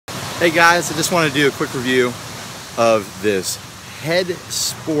Hey guys, I just want to do a quick review of this Head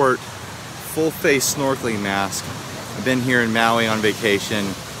Sport full face snorkeling mask. I've been here in Maui on vacation.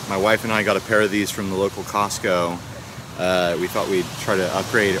 My wife and I got a pair of these from the local Costco. We thought we'd try to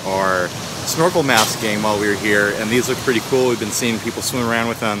upgrade our snorkel mask game while we were here, and these look pretty cool. We've been seeing people swim around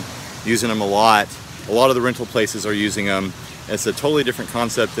with them, using them a lot. A lot of the rental places are using them. It's a totally different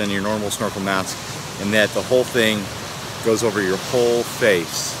concept than your normal snorkel mask in that the whole thing goes over your whole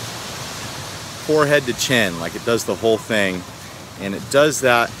face. Forehead to chin, like it does the whole thing. And it does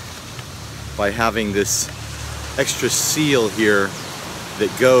that by having this extra seal here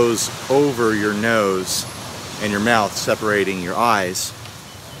that goes over your nose and your mouth, separating your eyes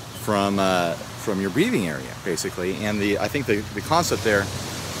from your breathing area, basically. And I think the concept there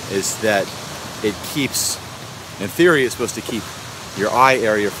is that it keeps, in theory, it's supposed to keep your eye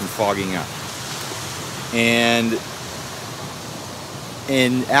area from fogging up. And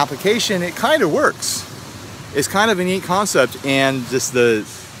in application, it kind of works. It's kind of a neat concept, and just the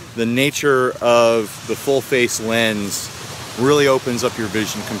nature of the full face lens really opens up your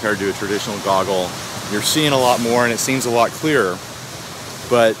vision compared to a traditional goggle. You're seeing a lot more and it seems a lot clearer,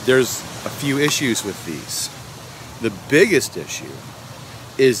 but there's a few issues with these. The biggest issue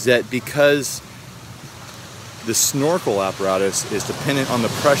is that because the snorkel apparatus is dependent on the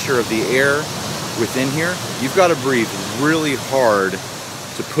pressure of the air within here, you've got to breathe really hard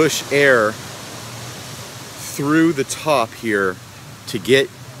to push air through the top here to get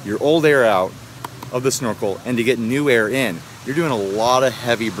your old air out of the snorkel and to get new air in. You're doing a lot of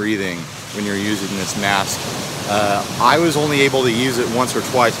heavy breathing when you're using this mask. I was only able to use it once or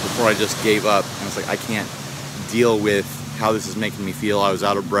twice before I just gave up. And it's like, I can't deal with how this is making me feel. I was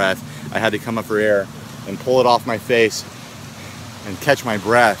out of breath. I had to come up for air and pull it off my face and catch my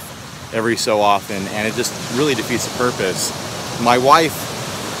breath every so often, and it just really defeats the purpose. My wife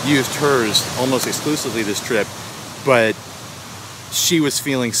used hers almost exclusively this trip, but she was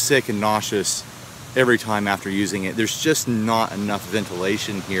feeling sick and nauseous every time after using it. There's just not enough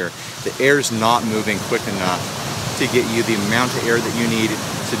ventilation here. The air's not moving quick enough to get you the amount of air that you need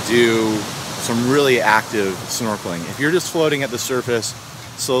to do some really active snorkeling. If you're just floating at the surface,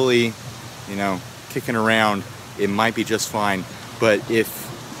 slowly, kicking around, it might be just fine. But if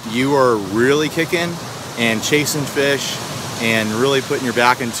you are really kicking and chasing fish and really putting your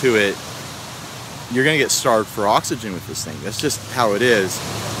back into it, you're gonna get starved for oxygen with this thing. That's just how it is.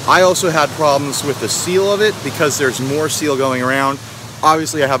 I also had problems with the seal of it because there's more seal going around.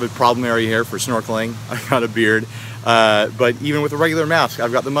 Obviously I have a problem area here for snorkeling. I got a beard, but even with a regular mask,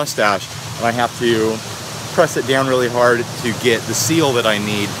 I've got the mustache, and I have to press it down really hard to get the seal that I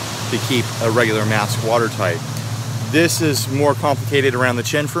need to keep a regular mask watertight. This is more complicated around the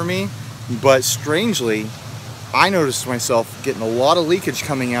chin for me, but strangely, I noticed myself getting a lot of leakage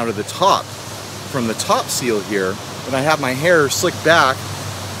coming out of the top, from the top seal here. When I have my hair slicked back,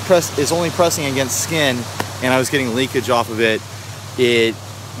 it's only pressing against skin, and I was getting leakage off of it. The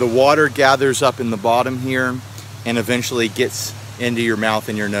water gathers up in the bottom here and eventually gets into your mouth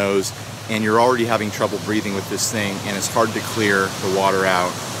and your nose, and you're already having trouble breathing with this thing, and it's hard to clear the water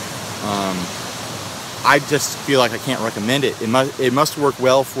out. I just feel like I can't recommend it. It must work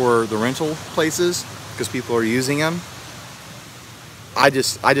well for the rental places because people are using them. I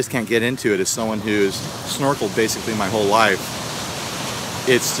just can't get into it as someone who's snorkeled basically my whole life.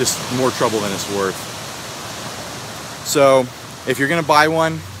 It's just more trouble than it's worth. So if you're gonna buy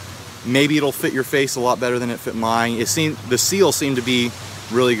one, maybe it'll fit your face a lot better than it fit mine. The seal seemed to be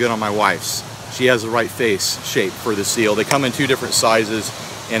really good on my wife's. She has the right face shape for the seal. They come in two different sizes,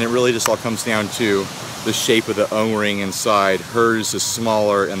 and it really just all comes down to the shape of the O-ring inside. Hers is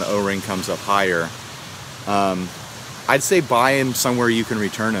smaller and the O-ring comes up higher. I'd say buy them somewhere you can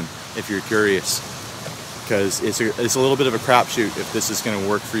return them if you're curious, because it's a little bit of a crapshoot if this is going to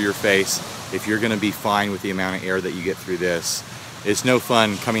work for your face, if you're going to be fine with the amount of air that you get through this. It's no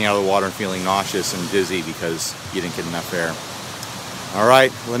fun coming out of the water and feeling nauseous and dizzy because you didn't get enough air. All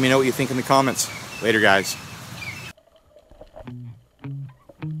right, let me know what you think in the comments. Later, guys.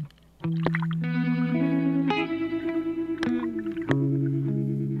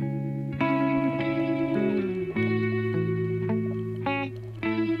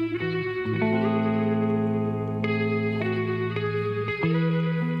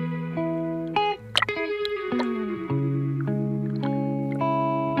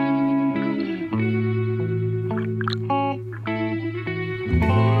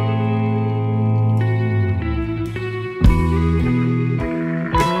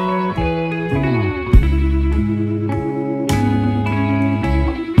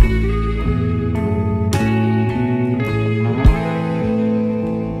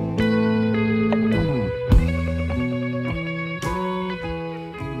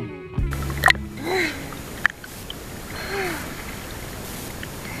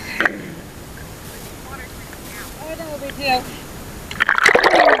 No big deal.